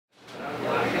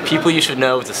People You Should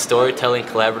Know is a storytelling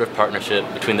collaborative partnership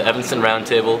between the Evanston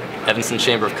Roundtable, Evanston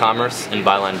Chamber of Commerce, and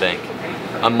Byline Bank.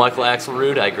 I'm Michael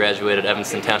Axelrood. I graduated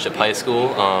Evanston Township High School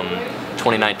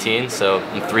 2019, so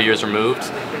I'm 3 years removed,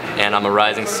 and I'm a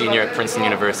rising senior at Princeton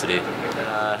University.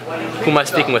 Who am I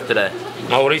speaking with today?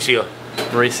 Mauricio.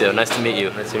 Mauricio, nice to meet you.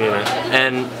 Nice to meet you, man.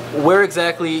 And where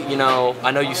exactly, I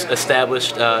know you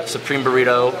established Supreme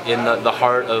Burrito in the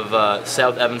heart of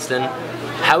South Evanston.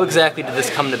 How exactly did this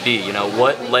come to be?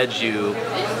 What led you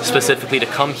specifically to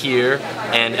come here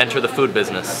and enter the food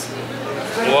business?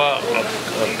 Well,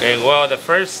 okay. Well, the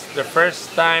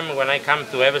first time when I came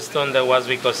to Evanston, that was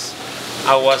because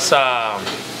I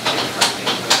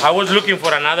was looking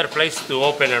for another place to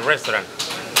open a restaurant.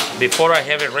 Before I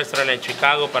have a restaurant in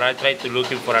Chicago, but I tried to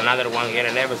looking for another one here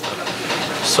in Evanston.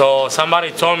 So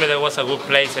somebody told me there was a good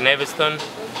place in Evanston,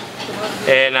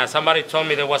 and somebody told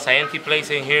me there was an empty place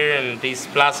in here in this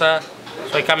plaza.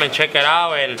 So I come and check it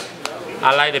out, and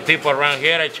I like the people around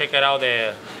here. I check it out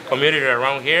the community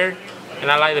around here, and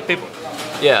I like the people.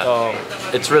 Yeah, so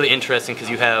it's really interesting because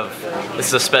this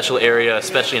is a special area,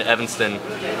 especially in Evanston,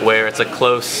 where it's a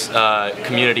close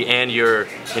community, and you're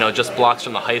just blocks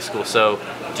from the high school. So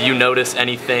do you notice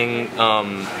anything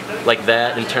like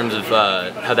that in terms of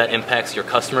how that impacts your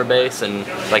customer base and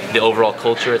like the overall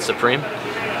culture at Supreme?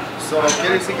 So,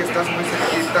 quiere decir que estás muy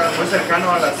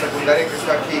cercano a la secundaria que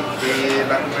está aquí, y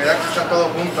la comunidad que está todo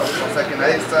junto, o sea que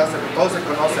nadie está, todos se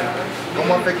conocen.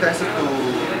 ¿Cómo afecta eso tu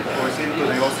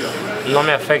negocio? No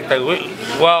me afecta,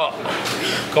 well,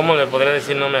 ¿cómo le podría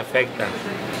decir no me afecta?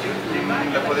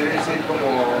 Le podría decir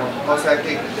como, o sea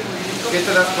que, ¿qué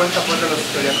te das cuenta pues de los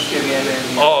estudiantes que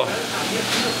vienen? Oh,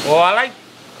 well, I like,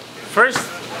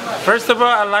 first of all,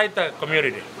 I like the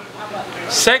community.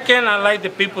 Second, I like the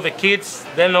people, the kids,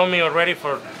 they know me already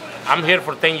I'm here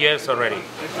for 10 years already.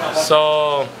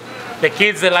 So the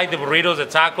kids, they like the burritos, the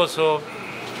tacos, so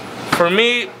for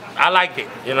me, I like it,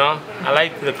 I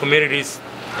like the communities,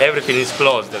 everything is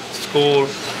close, the school,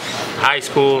 high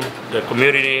school, the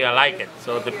community, I like it.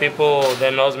 So the people,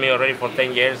 they knows me already for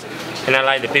 10 years, and I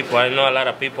like the people. I know a lot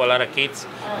of people, a lot of kids,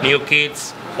 new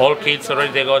kids, old kids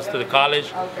already, they go to the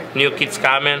college, new kids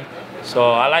coming.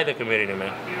 So I like the community,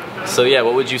 man. So yeah,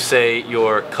 what would you say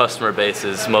your customer base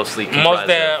is mostly comprised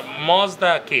of? Most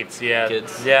the kids, yeah.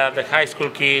 Kids? Yeah, the high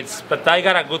school kids. But I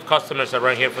got a good customers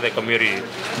around here for the community.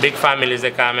 Big families,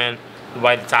 they come in to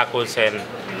buy the tacos, and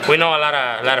we know a lot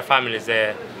of families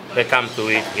that they come to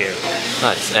eat here.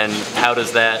 Nice. And how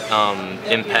does that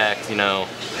impact,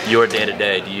 your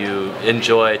day-to-day? Do you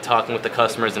enjoy talking with the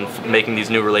customers and making these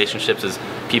new relationships as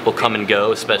people come and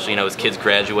go, especially, as kids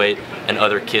graduate and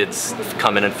other kids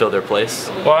come in and fill their place?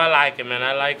 Well, I like it, man.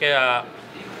 I like it.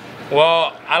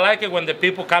 Well, I like it when the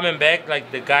people coming back,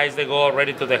 like the guys, they go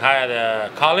already to the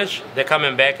college, they're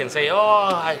coming back and say,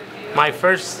 oh, my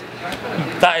first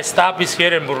stop is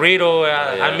here in Burrito.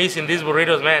 Yeah. I'm missing these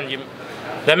burritos, man.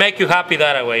 They make you happy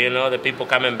that way, the people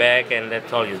coming back and they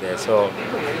told you that. So,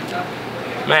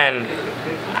 man,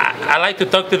 I like to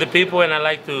talk to the people, and I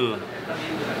like to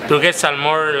get some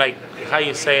more, like, how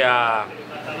you say,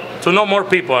 to know more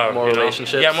people. More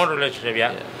relationships? Yeah, more relationships,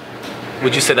 yeah.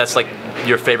 Would you say that's like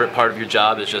your favorite part of your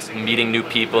job, is just meeting new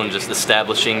people and just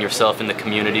establishing yourself in the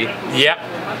community? Yeah,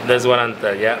 that's what I'm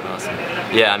saying, yeah. Awesome.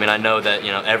 Yeah, I mean, I know that,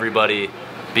 everybody,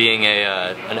 being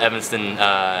an Evanston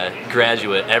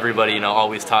graduate, everybody,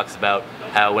 always talks about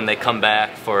how when they come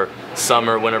back for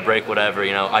summer, winter break, whatever,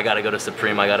 I gotta go to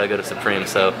Supreme, I gotta go to Supreme.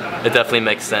 So it definitely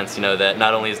makes sense, that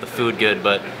not only is the food good,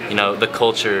 but, the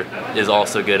culture is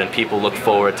also good, and people look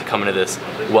forward to coming to this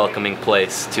welcoming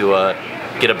place to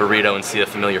get a burrito and see a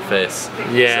familiar face.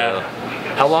 Yeah.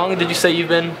 So, how long did you say you've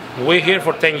been? We're here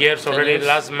for 10 years already. 10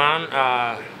 years?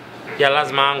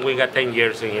 Last month we got 10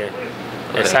 years in here.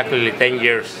 Okay. Exactly 10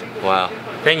 years. Wow.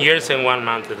 10 years in 1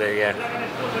 month today, yeah.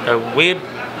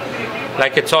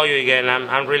 Like I told you again,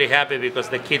 I'm really happy because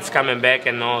the kids coming back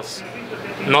and knows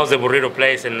the burrito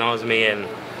place and knows me, and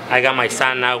I got my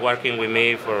son now working with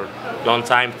me for a long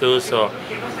time too. So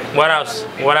what else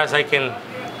I can,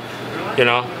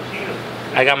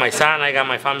 I got my son, I got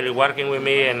my family working with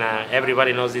me, and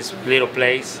everybody knows this little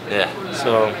place. Yeah.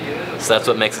 So that's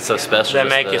what makes it so special. That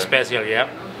makes it special, yeah.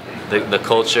 The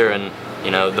culture and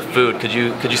the food. Could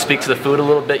you speak to the food a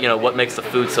little bit? What makes the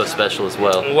food so special as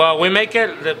well? Well, we make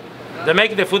it. They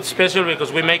make the food special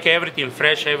because we make everything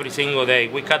fresh every single day.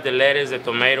 We cut the lettuce, the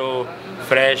tomato,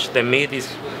 fresh. The meat is.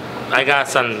 I got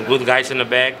some good guys in the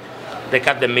back. They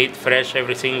cut the meat fresh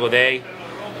every single day.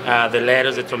 The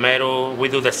lettuce, the tomato. We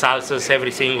do the salsas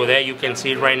every single day. You can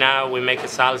see right now we make the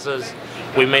salsas.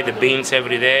 We make the beans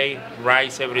every day,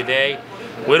 rice every day.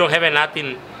 We don't have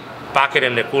nothing pack it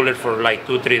in the cooler for like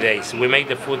 2-3 days. We make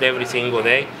the food every single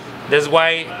day. That's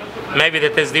why maybe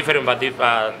that is different but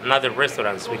other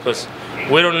restaurants, because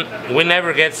we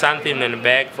never get something in the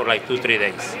bag for like 2-3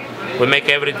 days. We make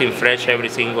everything fresh every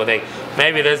single day.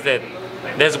 Maybe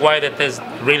that's why that is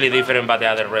really different by the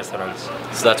other restaurants.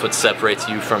 So that's what separates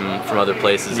you from other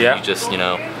places. Yeah. You just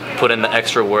put in the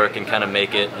extra work and kind of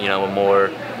make it a more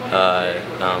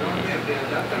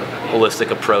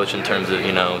holistic approach in terms of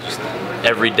just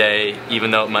every day,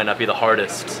 even though it might not be the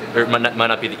hardest or it might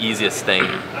not be the easiest thing,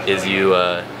 is you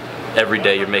every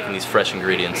day you're making these fresh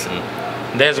ingredients.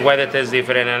 And that's why that is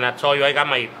different. And I told you, I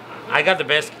got the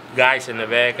best guys in the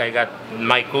back. I got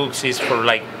my cooks is for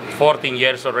like 14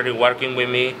 years already working with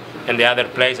me in the other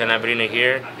place, and I bring it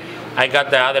here. I got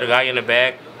the other guy in the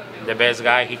back, the best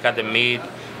guy. He cut the meat,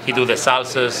 he do the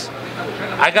salsas.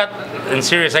 I got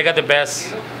the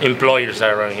best employers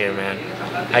around here, man.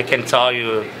 I can tell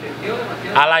you,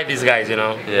 I like these guys,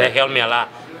 Yeah. They help me a lot.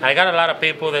 I got a lot of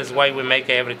people, that's why we make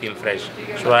everything fresh.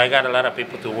 So I got a lot of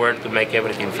people to work to make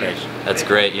everything fresh. That's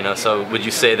great, So would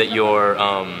you say that your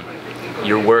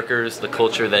workers, the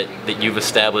culture that you've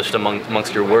established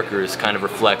amongst your workers kind of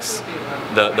reflects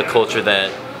the culture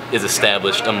that is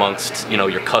established amongst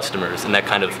your customers, and that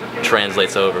kind of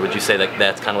translates over? Would you say that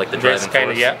that's kind of like the driving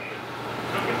force? Yeah.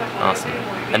 Awesome.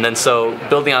 And then so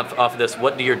building off of this,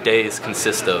 what do your days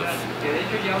consist of?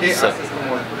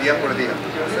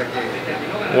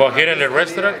 Well, here in the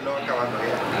restaurant,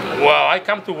 well, I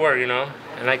come to work,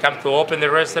 and I come to open the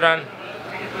restaurant,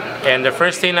 and the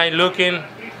first thing I look in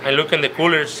the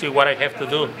cooler, see what I have to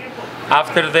do.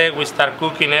 After that, we start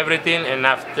cooking everything, and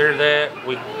after that,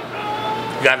 we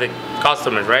got the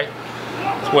customers, right?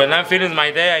 So when I finish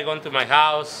my day, I go into my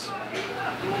house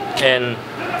and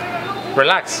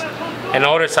relax and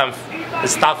order some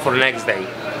stuff for next day.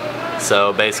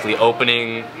 So basically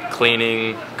opening,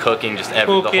 cleaning, cooking, just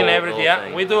everything. Thing.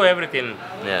 Yeah, we do everything.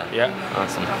 Yeah.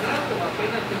 Awesome.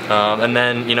 And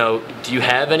then, do you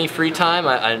have any free time?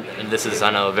 And this is, I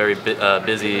know, a very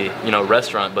busy,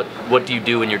 restaurant, but what do you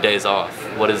do in your days off?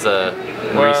 What is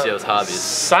Mauricio's hobbies?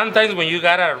 Sometimes when you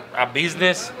got a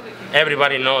business,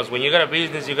 everybody knows. When you got a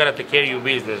business, you got to take care of your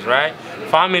business, right?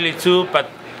 Family too, but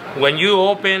when you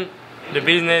open the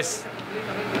business,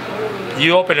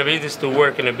 you open a business to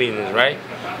work in a business, right?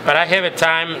 But I have a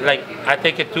time, like I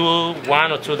take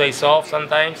 1 or 2 days off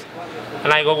sometimes,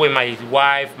 and I go with my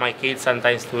wife, my kids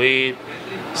sometimes to eat,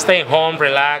 stay home,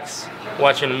 relax,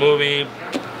 watching a movie.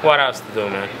 What else to do,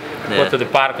 man? Yeah. Go to the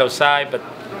park outside, but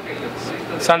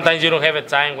sometimes you don't have a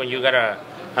time when you got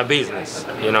a business,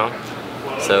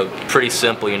 So pretty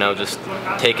simple, just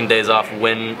taking days off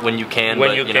when you can, when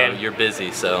but you can. You're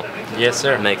busy, so yes,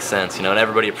 sir. It makes sense, and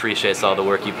everybody appreciates all the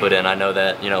work you put in. I know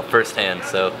that, firsthand.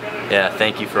 So yeah,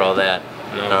 thank you for all that.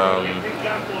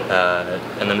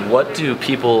 And then what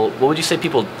would you say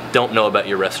people don't know about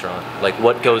your restaurant? Like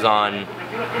what goes on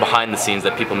behind the scenes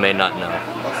that people may not know?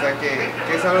 O sea, que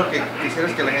es algo que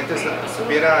quisieras que la gente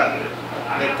supiera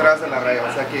detrás de la raya,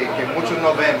 o sea, que muchos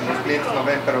no ven, los clientes no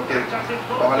ven, pero que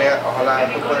ojalá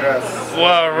tú podrás.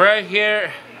 Well, right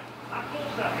here,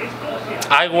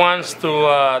 I want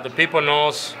to the people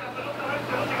knows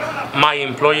my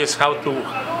employees how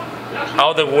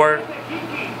they work.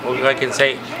 I can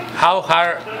say how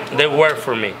hard they work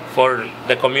for me, for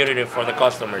the community, for the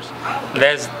customers.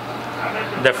 That's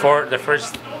the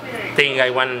first thing I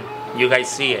want you guys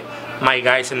see it. My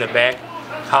guys in the back,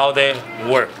 how they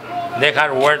work. They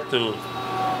hard work to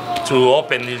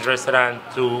open this restaurant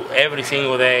to every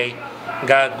single day.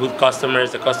 Got good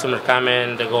customers. The customers come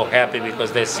in, they go happy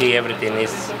because they see everything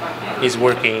is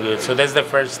working good. So that's the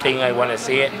first thing I want to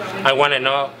see it. I want to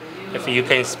know if you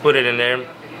can put it in there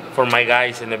for my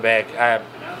guys in the back.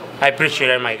 I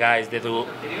appreciate my guys. They do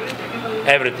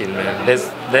everything, man.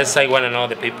 This I want to know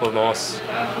the people knows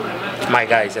my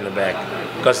guys in the back,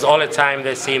 because all the time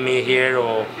they see me here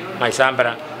or my son,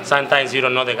 but sometimes you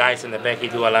don't know the guys in the back. He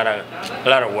do a lot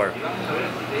of work.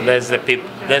 That's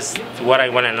what I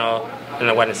want to know, and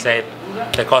I want to say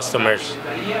the customers,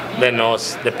 they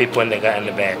knows the people in the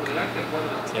back.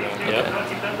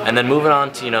 Yeah. And then moving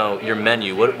on to your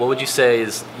menu, what would you say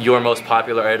is your most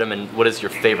popular item, and what is your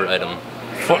favorite item?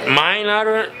 For mine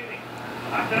order,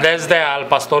 that's the al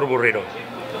pastor burrito.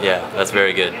 Yeah, that's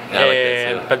very good. I like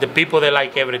that too. But the people, they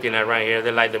like everything around here.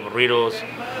 They like the burritos,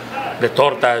 the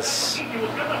tortas.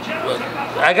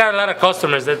 I got a lot of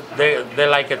customers that they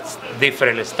like it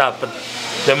different stuff. But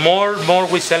the more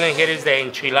we selling here is the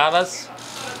enchiladas,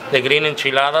 the green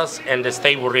enchiladas, and the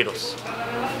steak burritos.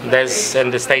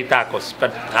 And the steak tacos.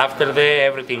 But after that,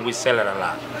 everything we sell it a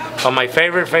lot. But my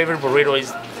favorite burrito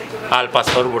is al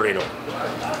pastor burrito.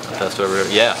 pesto over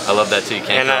here. Yeah, I love that too. You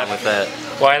can't go wrong with that.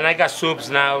 Well, and I got soups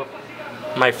now.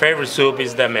 My favorite soup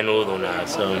is the menudo now,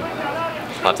 so.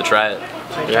 I'll have to try it.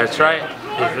 You gotta try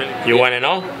it. You want to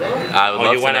know? I would love to.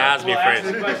 Or you want to know. ask me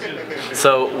first?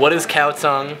 So, what is cow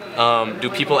tongue? Do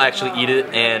people actually eat it,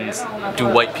 and do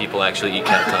white people actually eat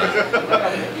cow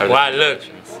tongue? Well, look.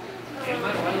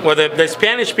 Well, the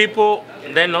Spanish people,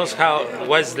 they knows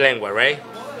what's lengua, right?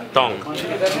 Tongue.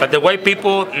 But the white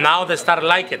people now they start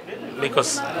like it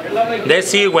because they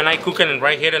see when I cook it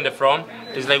right here in the front.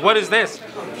 It's like, what is this?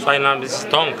 So I know this is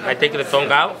tongue. I take the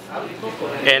tongue out,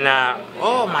 and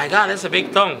oh my God, that's a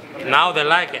big tongue. Now they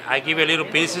like it. I give you little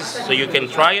pieces so you can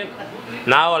try it.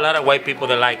 Now a lot of white people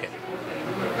they like it.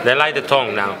 They like the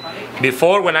tongue now.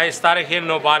 Before when I started here,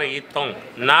 nobody eat tongue.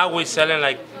 Now we're selling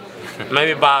like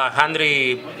maybe about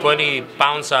 120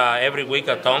 pounds every week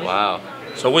of tongue. Wow.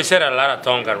 So we sell a lot of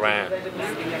tongue around.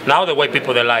 Now the white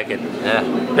people they like it. Yeah.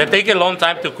 They take a long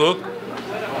time to cook.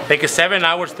 Take 7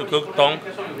 hours to cook tongue.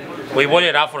 We boil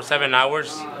it out for 7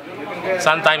 hours.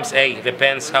 Sometimes 8,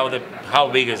 depends how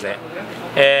big is it.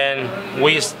 And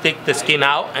we stick the skin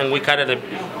out and we cut it.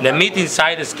 The meat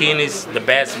inside the skin is the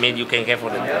best meat you can get for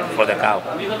the cow.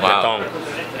 Wow. The tongue.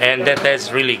 And that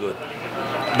tastes really good.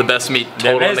 The best meat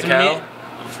total on the cow? Meat,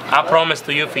 I promise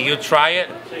to you, if you try it,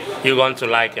 you're going to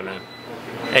like it, man.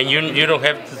 And you don't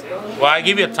have to, well, I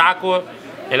give you a taco,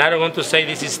 and I don't want to say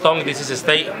this is tongue, this is a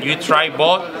steak. You try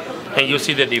both, and you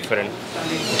see the difference.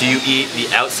 Do you eat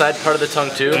the outside part of the tongue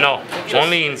too? No, just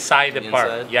only inside the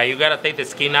part. inside? Yeah, you gotta take the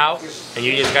skin out, and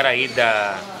you just gotta eat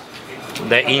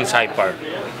the inside part.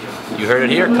 You heard it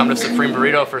here. Come to Supreme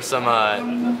Burrito for some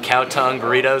cow tongue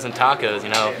burritos and tacos. You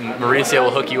know, Mauricio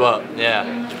will hook you up.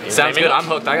 Yeah, sounds good. I'm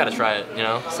hooked. I gotta try it. You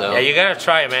know, so yeah, you gotta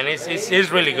try it, man.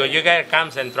 It's really good. You gotta come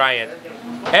and try it.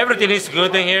 Everything is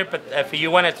good in here, but if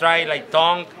you wanna try like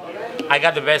tongue, I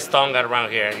got the best tongue around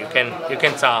here. You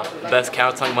can tell. Best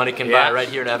cow tongue money can buy right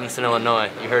here in Evanston, Illinois.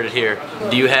 You heard it here.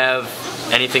 Do you have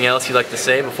anything else you'd like to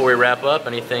say before we wrap up?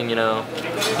 Anything, you know?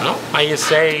 No, I just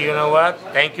say, you know what?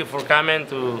 Thank you for coming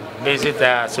to visit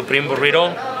Supreme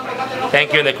Burrito.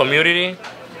 Thank you the community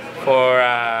for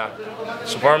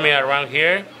supporting me around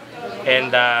here.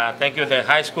 And thank you the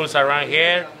high schools around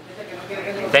here.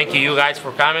 Thank you guys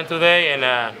for coming today. And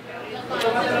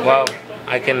well,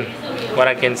 what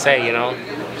I can say, you know,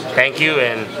 thank you.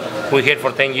 And we're here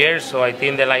for 10 years, so I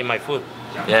think they like my food.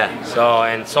 Yeah. So,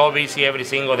 and so busy every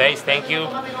single day. Thank you.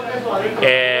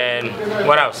 And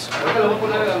what else?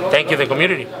 Thank you, the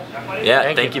community.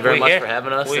 Yeah, thank you very much for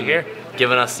having us. We're here.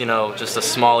 Giving us, you know, just a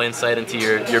small insight into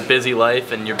your busy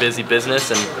life and your busy business.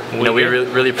 And, you know, we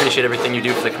really appreciate everything you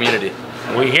do for the community.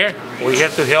 We're here. We're here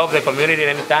to help the community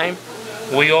anytime.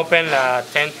 We open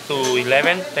 10 to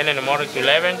 11, 10 in the morning to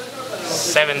 11.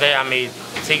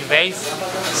 6 days.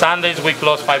 Sundays we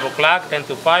close 5 o'clock, 10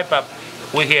 to 5, but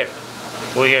we're here.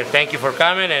 We're here. Thank you for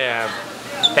coming, and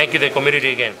thank you the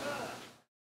community again.